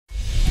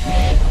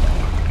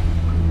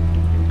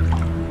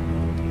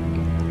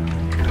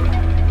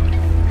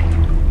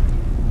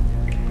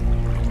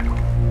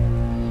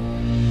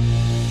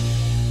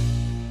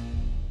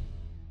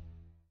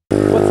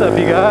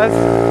guys?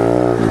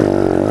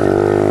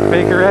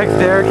 Baker X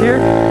Derek here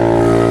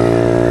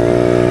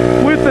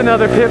with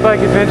another pit bike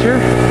adventure.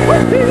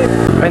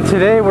 And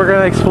today we're going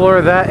to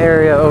explore that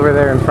area over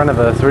there in front of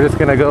us. We're just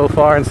going to go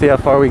far and see how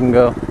far we can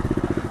go.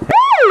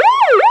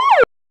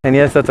 And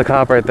yes, that's a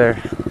cop right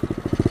there.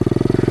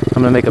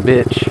 I'm going to make a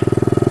bitch.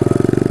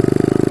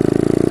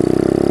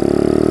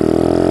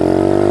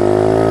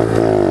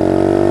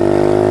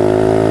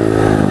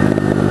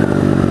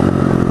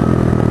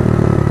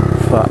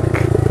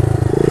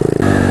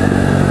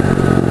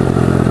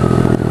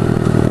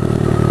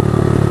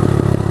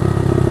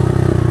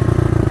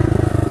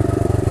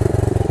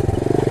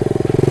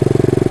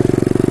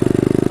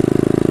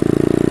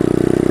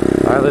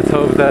 Alright, let's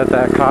hope that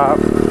that cop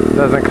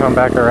doesn't come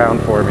back around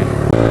for me.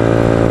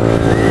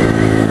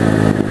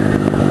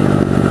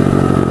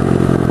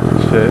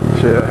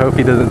 Shit, I hope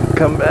he doesn't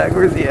come back.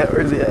 Where's he at?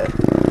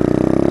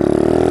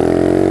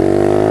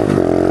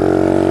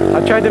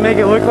 I tried to make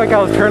it look like I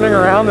was turning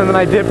around and then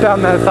I dipped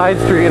down that side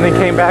street and then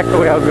came back the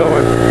way I was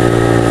going.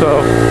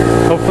 So,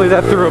 hopefully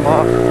that threw him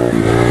off.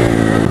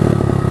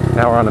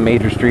 Now we're on a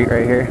major street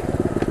right here.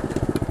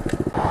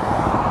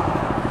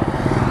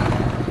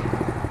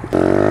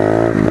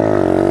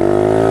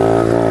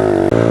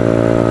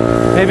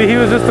 Maybe he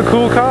was just a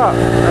cool cop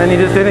and he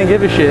just didn't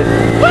give a shit.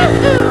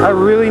 I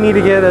really need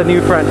to get a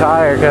new front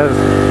tire because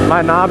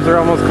my knobs are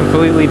almost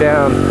completely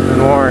down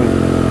and worn.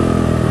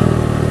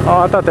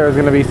 Oh, I thought there was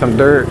going to be some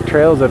dirt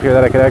trails up here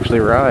that I could actually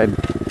ride.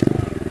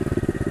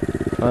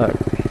 Fuck,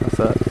 that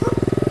sucks.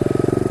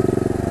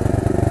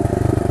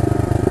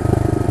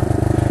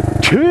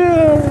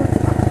 Chill!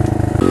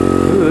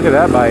 Ooh, look at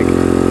that bike.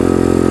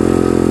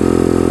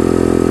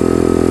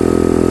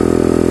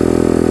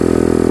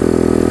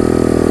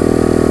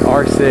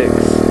 R6.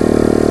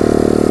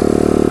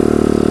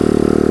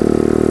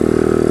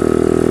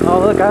 Oh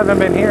look, I haven't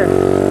been here.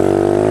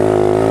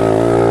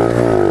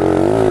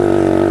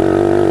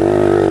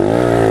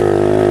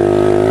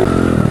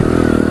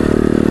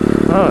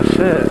 Oh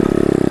shit.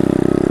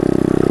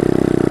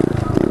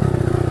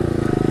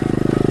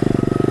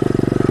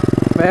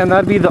 Man,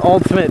 that'd be the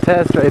ultimate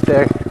test right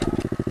there.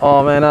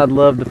 Oh man, I'd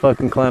love to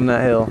fucking climb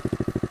that hill.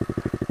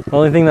 The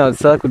only thing that would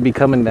suck would be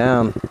coming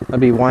down. I'd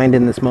be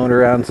winding this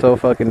motor around so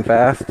fucking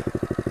fast.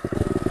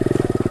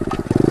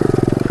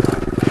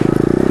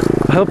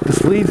 I hope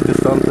this leads to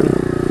something.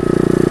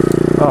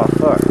 Oh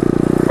fuck.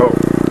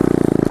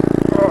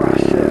 Oh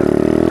shit.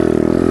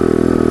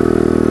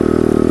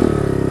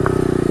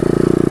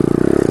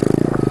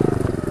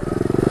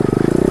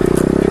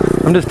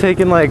 I'm just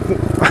taking like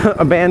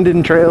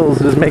abandoned trails,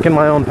 just making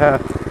my own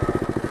path.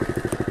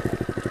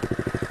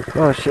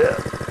 Oh shit.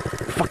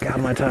 Fuck out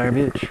of my tire,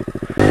 bitch.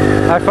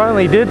 I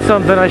finally did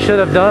something I should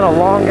have done a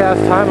long ass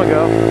time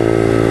ago.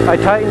 I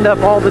tightened up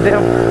all the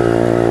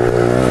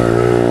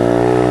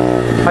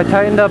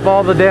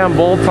damn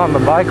bolts on the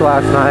bike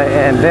last night,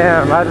 and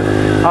damn,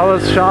 I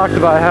was shocked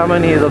by how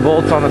many of the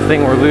bolts on this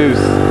thing were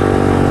loose.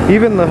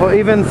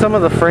 Even some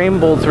of the frame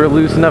bolts were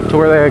loose enough to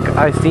where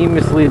I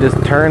seamlessly just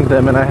turned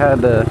them, and I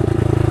had to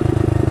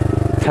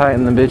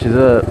tighten the bitches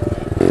up.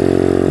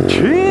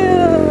 Chill.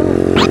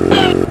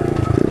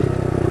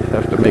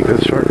 Have to make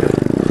this shortcut.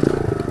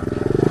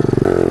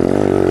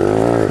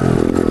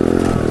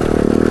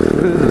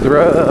 This is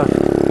rough.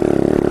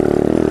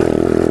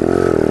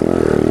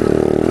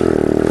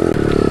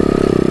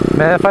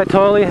 Man, if I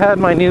totally had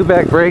my new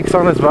back brakes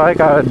on this bike,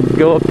 I would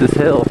go up this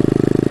hill.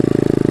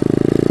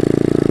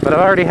 But I've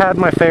already had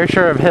my fair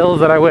share of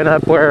hills that I went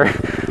up where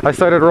I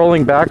started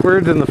rolling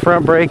backwards and the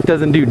front brake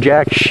doesn't do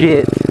jack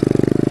shit.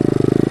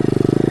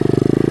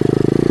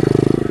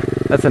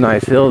 That's a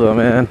nice hill though,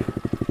 man.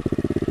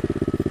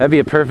 That'd be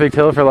a perfect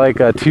hill for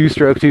like a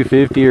 2-stroke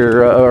 250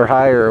 or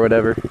higher or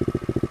whatever.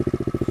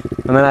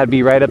 And then I'd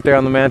be right up there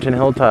on the Mansion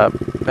Hilltop.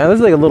 Man, this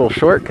is like a little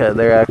shortcut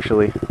there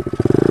actually.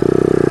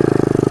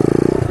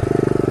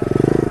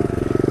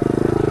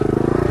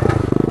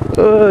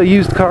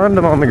 Used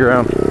condom on the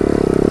ground.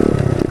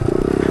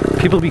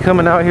 People be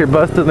coming out here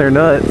busting their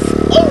nuts.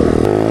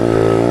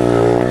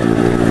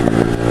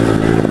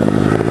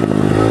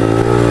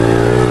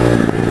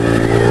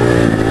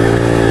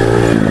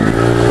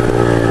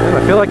 Man,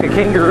 I feel like a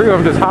kangaroo.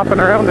 I'm just hopping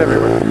around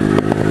everywhere.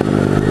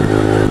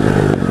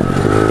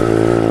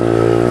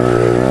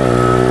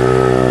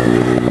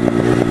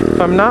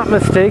 If I'm not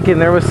mistaken,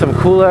 there was some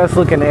cool ass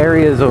looking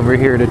areas over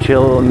here to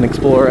chill and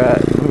explore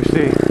at. Let me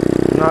see.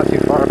 I'm not too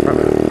far from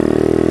it.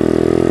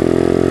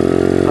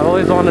 I've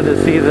always wanted to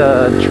see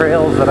the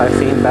trails that I've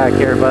seen back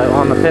here, but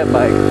on the pit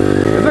bike.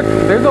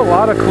 There's a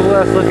lot of cool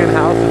ass looking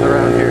houses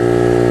around here.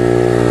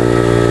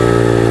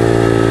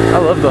 I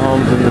love the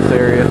homes in this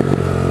area.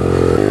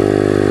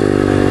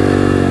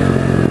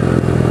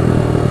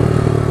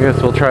 I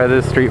guess we'll try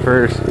this street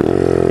first.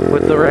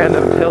 With the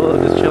random pillow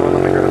just chilling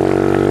on the ground.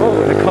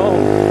 Oh, and a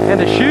comb.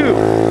 And a shoe.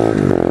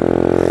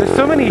 There's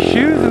so many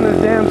shoes in this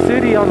damn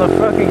city on the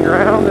fucking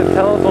ground and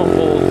telephone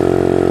poles.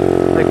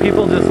 Like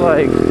people just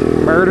like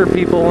murder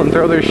people and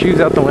throw their shoes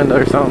out the window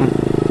or something.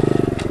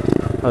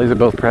 Oh, these are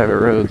both private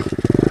roads.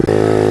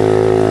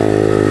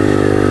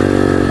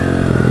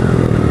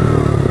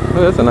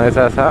 Oh, that's a nice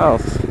ass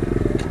house.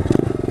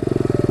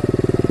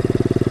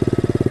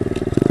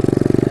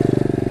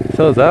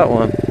 So is that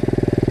one.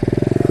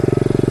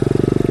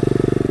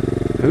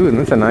 Ooh, and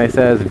that's a nice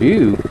ass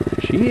view.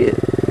 Shit.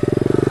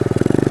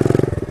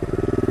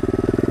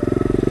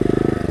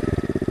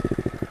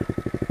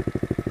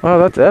 Oh,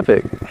 that's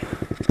epic.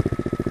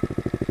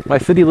 My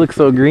city looks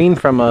so green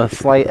from a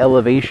slight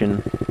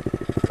elevation.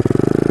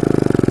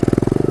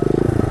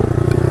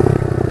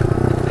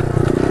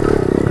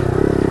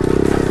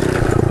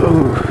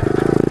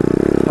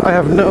 Oh, I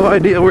have no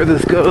idea where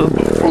this goes.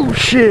 Oh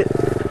shit.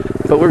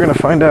 But we're gonna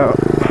find out.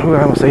 Oh,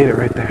 I almost ate it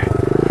right there.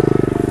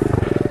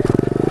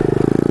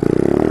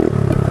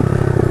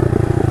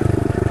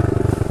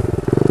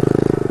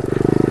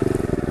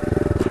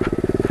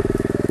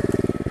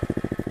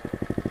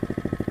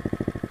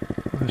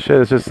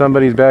 Shit, it's just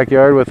somebody's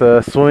backyard with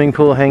a swimming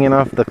pool hanging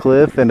off the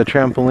cliff and a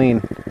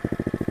trampoline.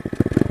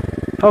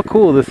 How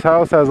cool, this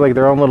house has like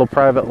their own little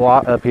private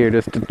lot up here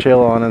just to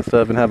chill on and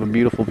stuff and have a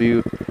beautiful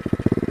view.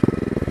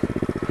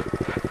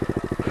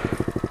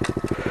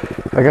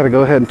 I gotta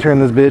go ahead and turn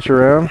this bitch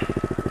around.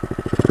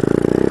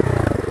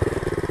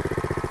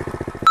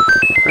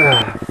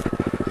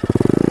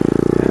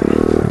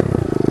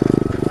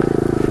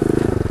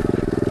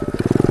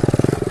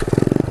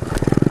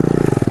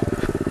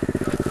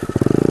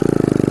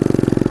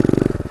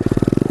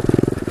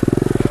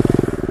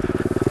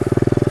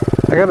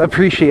 I gotta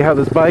appreciate how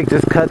this bike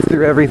just cuts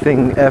through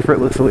everything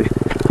effortlessly.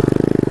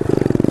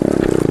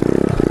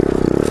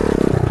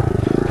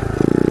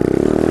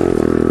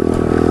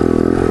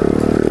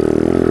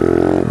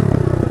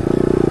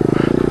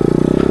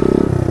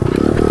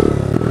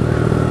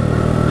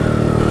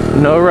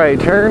 No right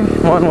turn,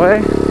 one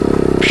way.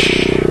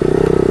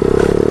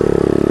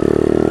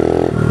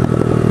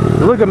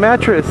 Look, a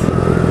mattress.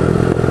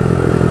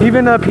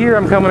 Even up here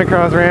I'm coming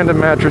across random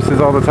mattresses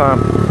all the time.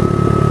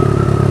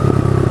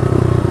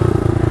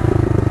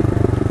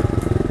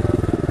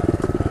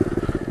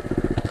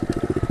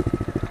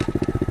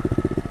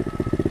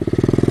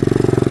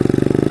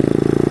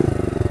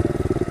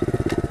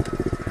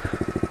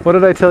 What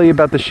did I tell you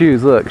about the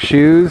shoes? Look,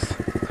 shoes,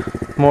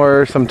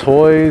 some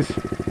toys,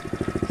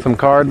 some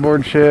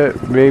cardboard shit,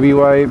 baby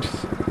wipes,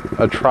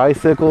 a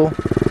tricycle,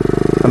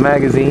 a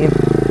magazine.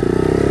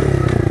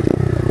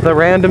 The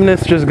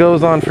randomness just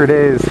goes on for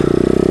days.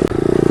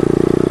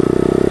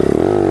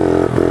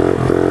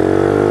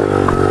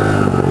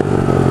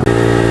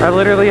 I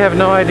literally have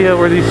no idea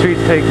where these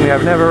streets take me.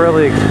 I've never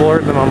really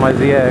explored them on my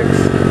ZX.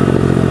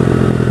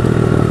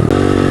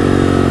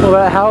 Well,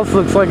 that house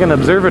looks like an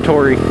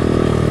observatory.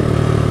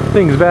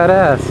 Thing's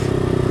badass.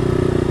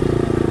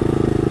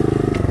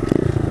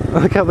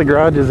 Look how the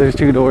garage is, there's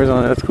 2 doors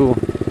on it, that's cool.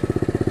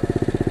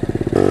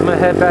 I'm gonna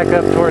head back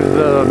up towards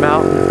the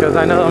mountains because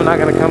I know I'm not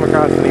gonna come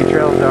across any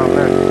trails down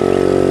there.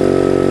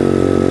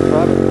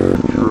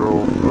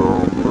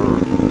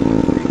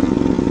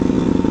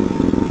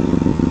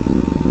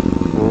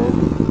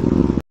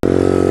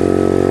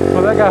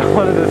 Well, that guy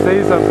wanted to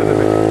say something to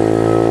me.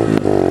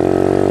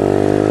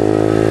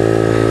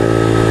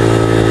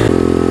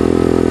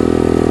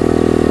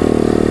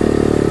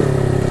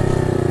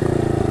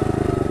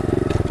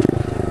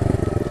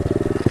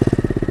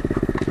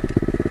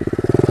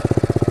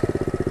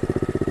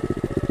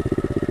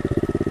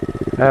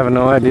 I have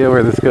no idea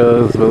where this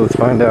goes, but let's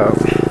find out.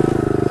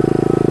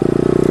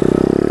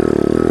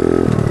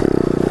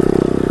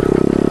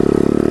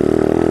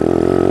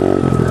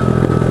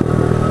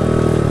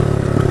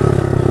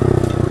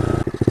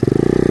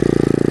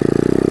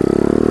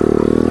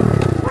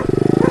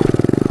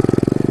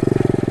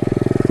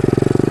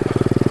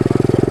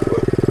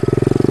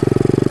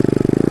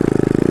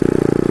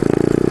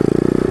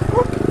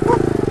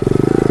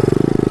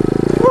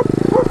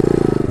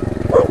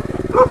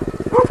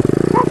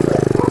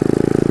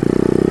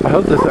 I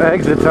hope this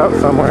exits out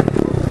somewhere.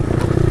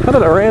 How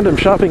did a random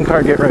shopping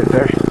cart get right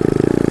there?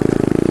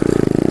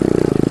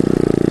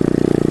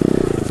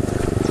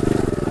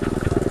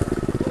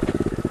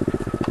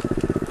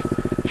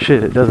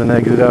 Shit, it doesn't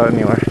exit out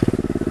anywhere.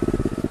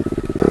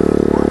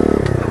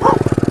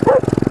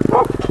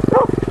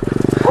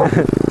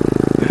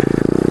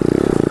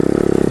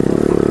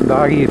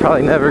 Doggy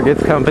probably never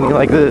gets company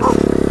like this.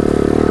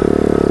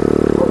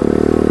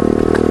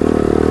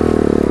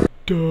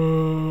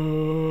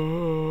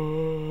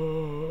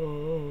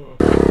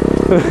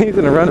 He's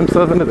gonna run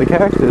himself into the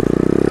cactus.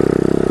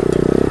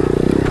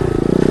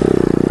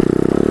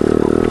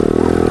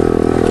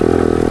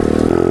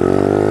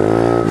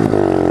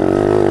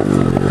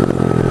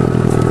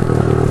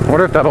 I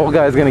wonder if that old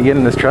guy's gonna get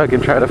in this truck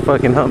and try to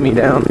fucking hunt me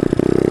down.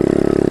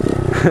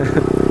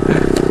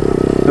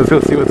 Let's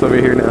go see what's over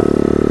here now.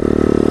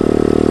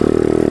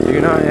 Do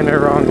not enter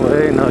wrong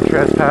way, no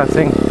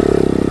trespassing.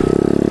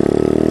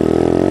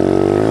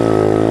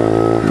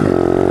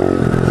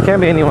 This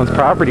can't be anyone's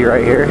property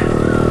right here.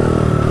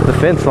 The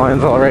fence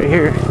line's all right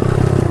here.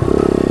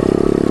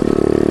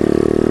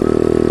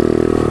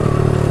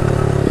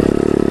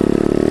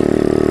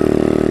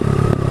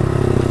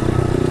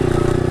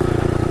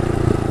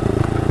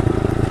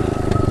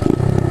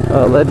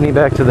 Led me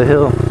back to the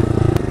hill.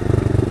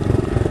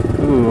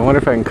 Ooh, I wonder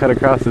if I can cut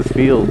across this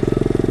field.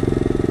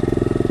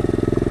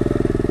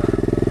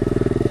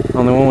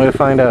 Only one way to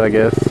find out, I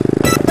guess.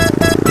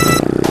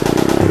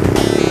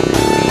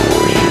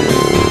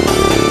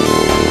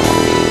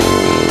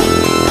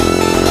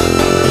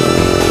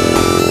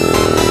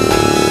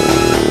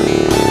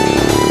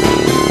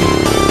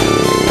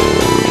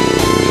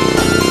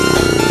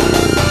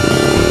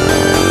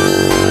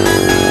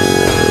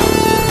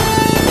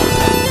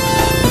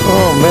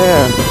 Oh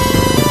man,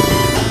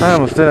 I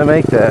almost didn't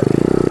make that.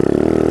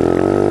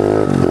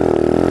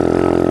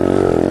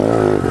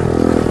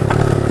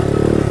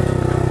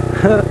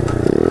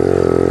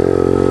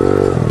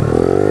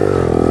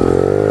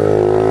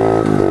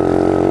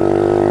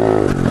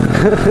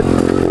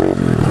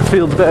 This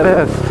field's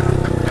badass.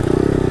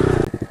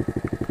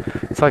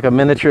 It's like a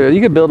miniature.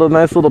 You could build a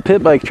nice little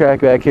pit bike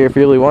track back here if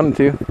you really wanted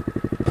to.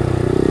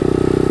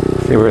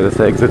 See where this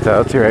exits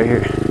out to right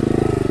here.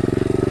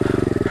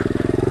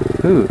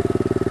 Ooh.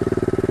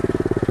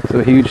 It's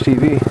a huge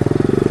TV.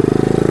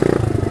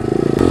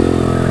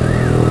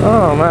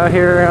 Oh, I'm out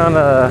here on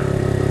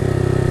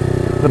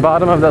the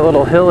bottom of that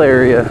little hill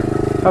area.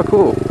 How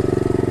cool.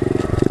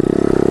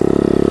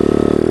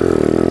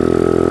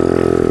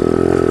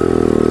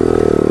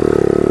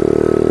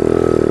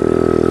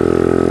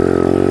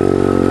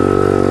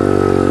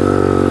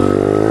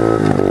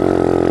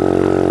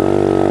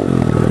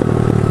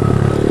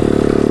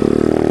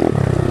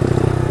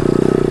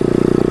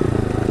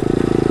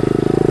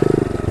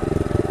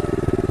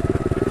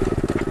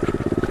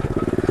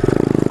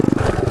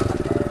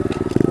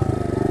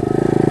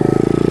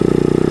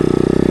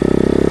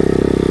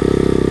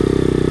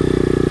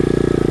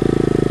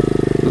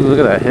 Look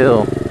at that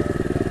hill.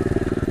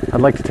 I'd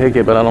like to take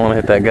it, but I don't want to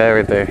hit that guy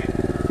right there.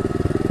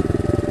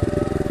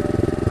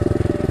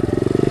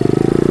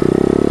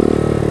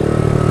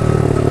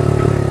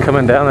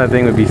 Coming down that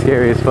thing would be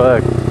scary as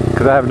fuck,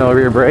 because I have no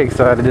rear brakes,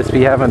 so I'd just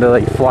be having to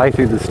like fly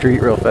through the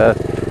street real fast.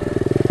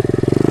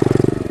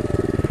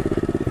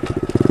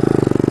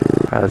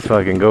 Let's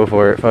fucking go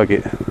for it, fuck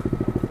it.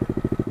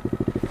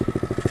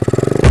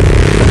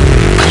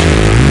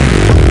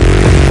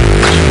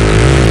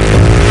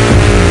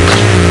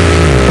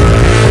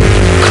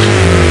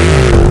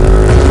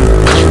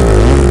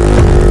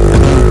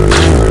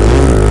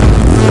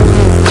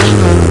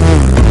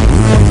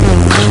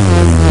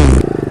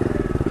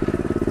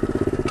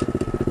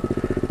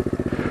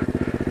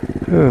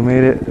 Oh,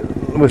 made it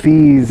with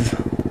ease.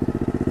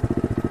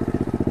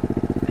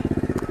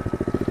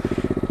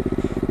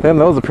 Damn,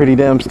 that was a pretty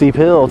damn steep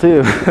hill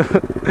too.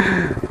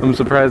 I'm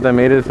surprised I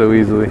made it so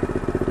easily.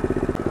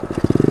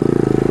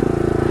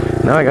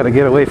 Now I gotta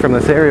get away from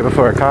this area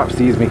before a cop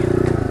sees me.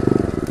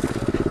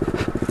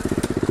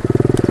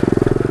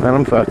 Man,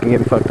 I'm fucking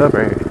getting fucked up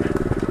right here.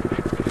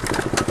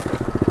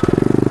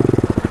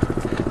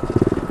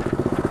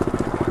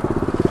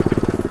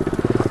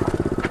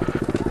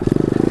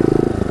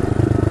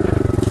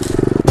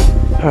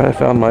 Alright, I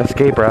found my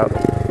escape route.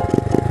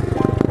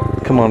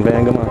 Come on,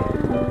 van, come on.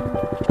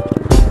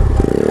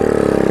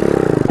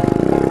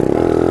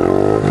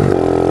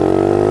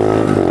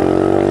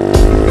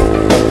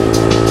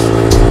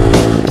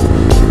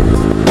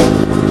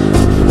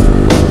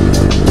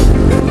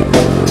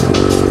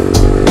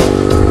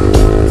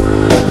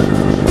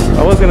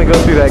 I was gonna go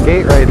through that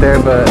gate right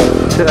there, but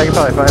shit, I could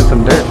probably find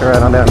some dirt to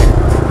ride on down here.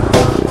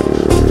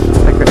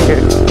 Like right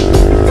here.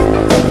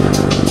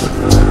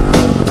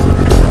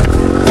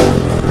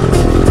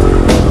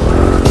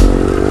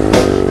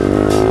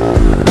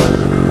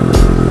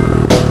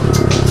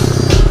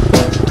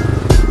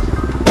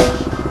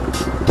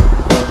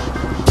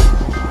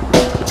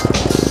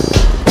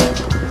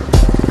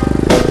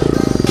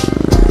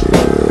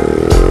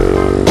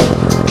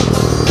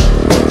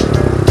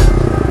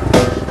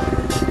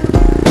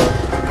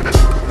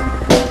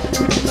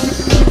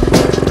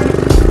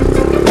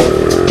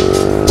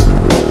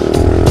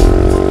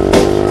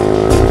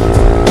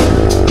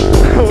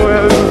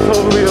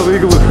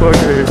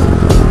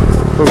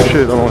 Oh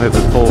shit, I don't hit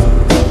this pole.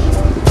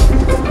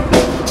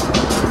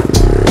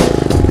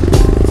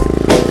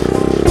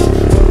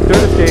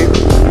 Dirt escape.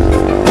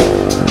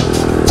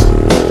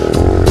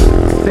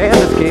 Sand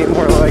escape,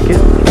 more like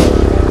it.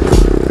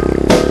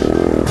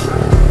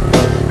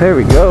 There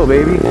we go,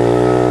 baby.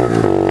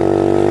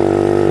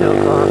 Hill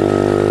climb.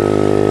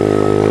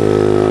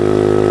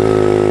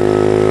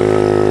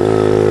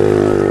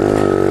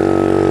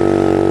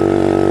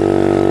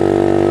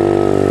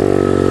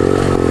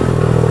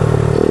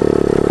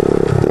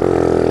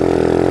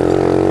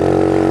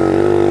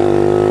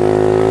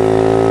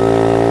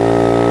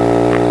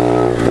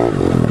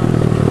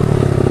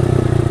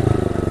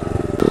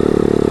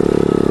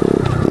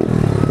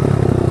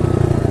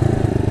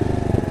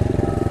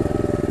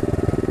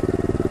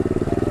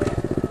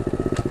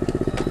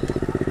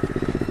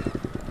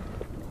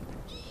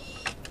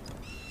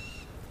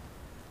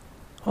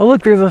 Oh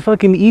look, there's a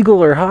fucking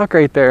eagle or hawk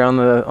right there on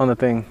the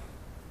thing.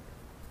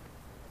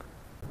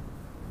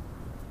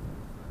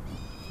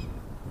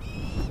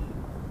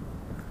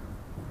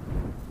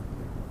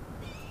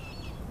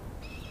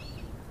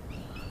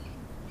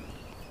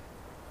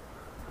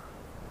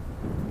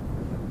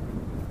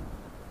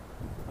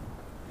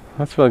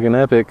 That's fucking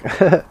epic.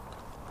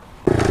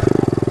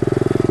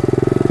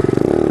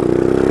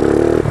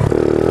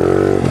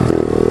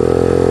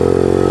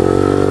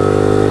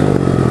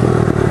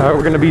 Alright,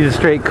 we're gonna be just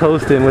straight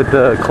coasting with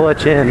the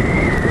clutch in.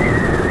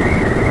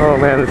 Oh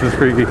man, this is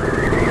freaky.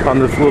 On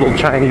this little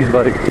Chinese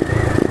bike.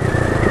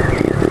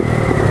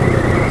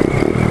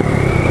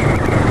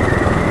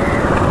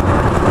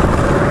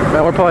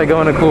 Man, we're probably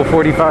going a cool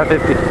 45,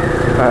 50.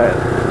 Alright,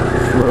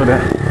 slow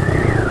down.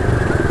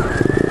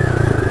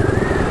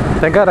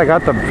 Thank God I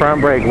got the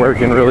front brake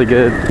working really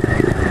good.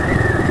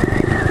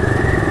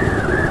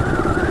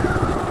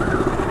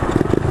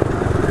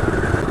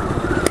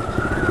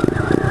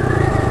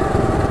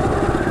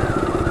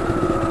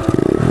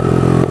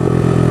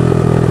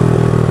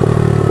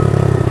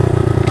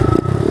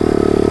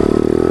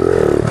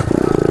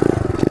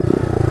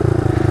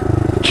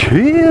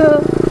 Yeah.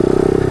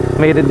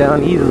 Made it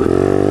down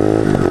easily.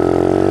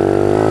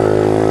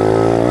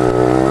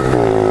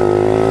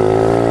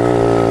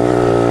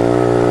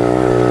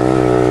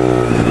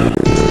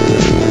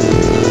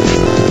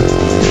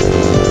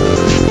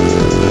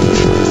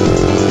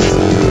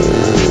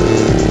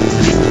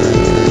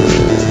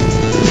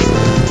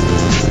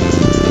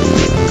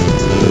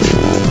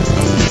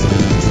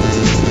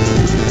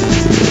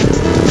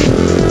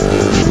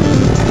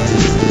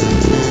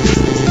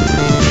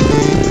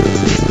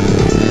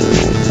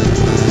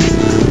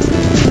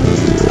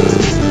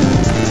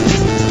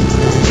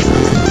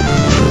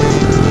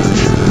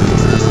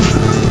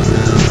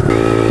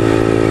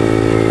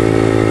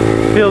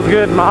 Feels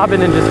good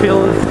mobbing and just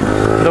feeling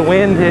the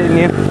wind hitting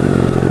you.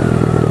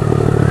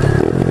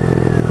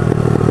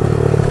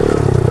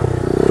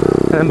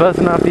 And then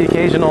busting off the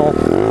occasional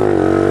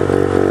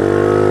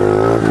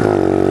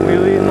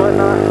wheelie and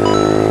whatnot.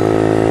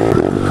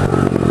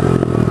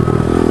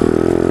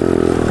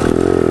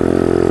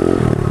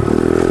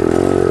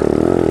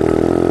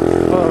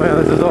 Oh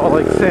man, this is all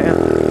like sand.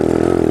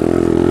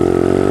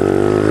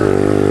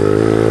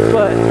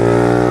 But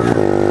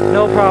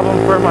no problem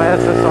for my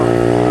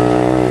SSR.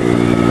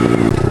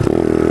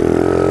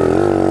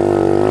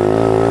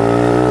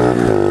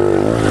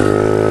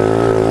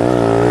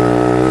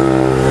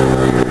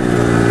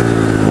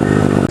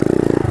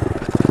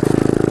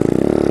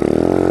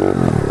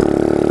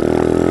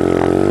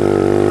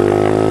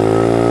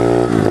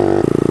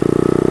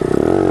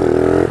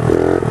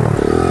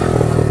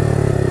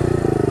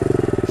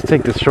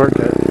 Take this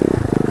shortcut.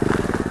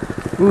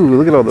 Ooh,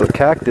 look at all the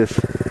cactus.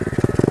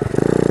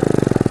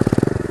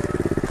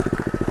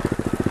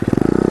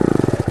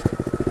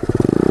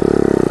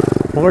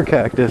 More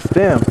cactus,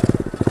 damn.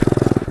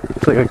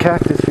 It's like a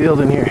cactus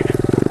field in here.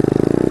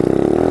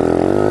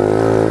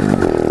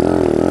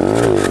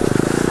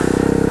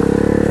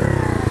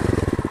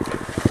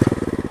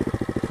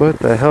 What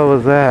the hell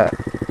was that?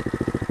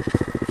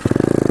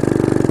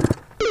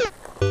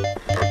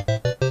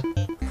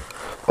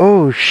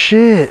 Oh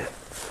shit!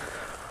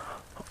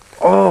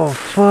 Oh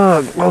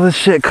fuck, all this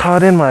shit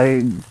caught in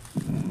my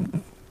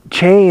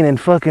chain and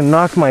fucking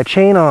knocked my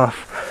chain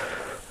off.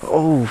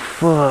 Oh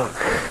fuck.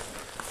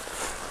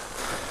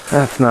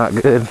 That's not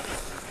good.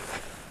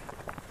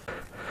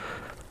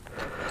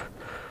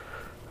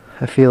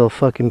 I feel a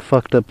fucking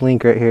fucked up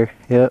link right here.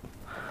 Yep.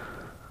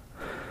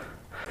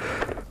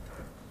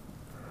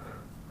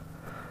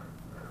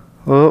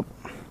 Well,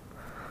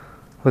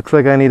 looks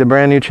like I need a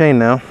brand new chain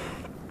now.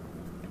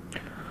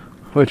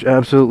 Which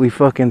absolutely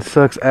fucking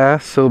sucks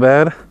ass so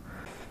bad.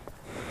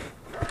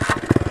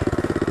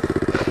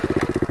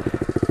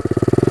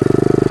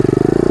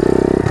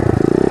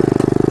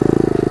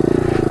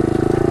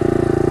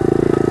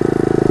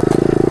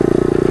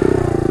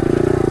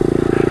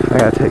 I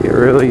gotta take it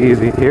really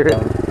easy here.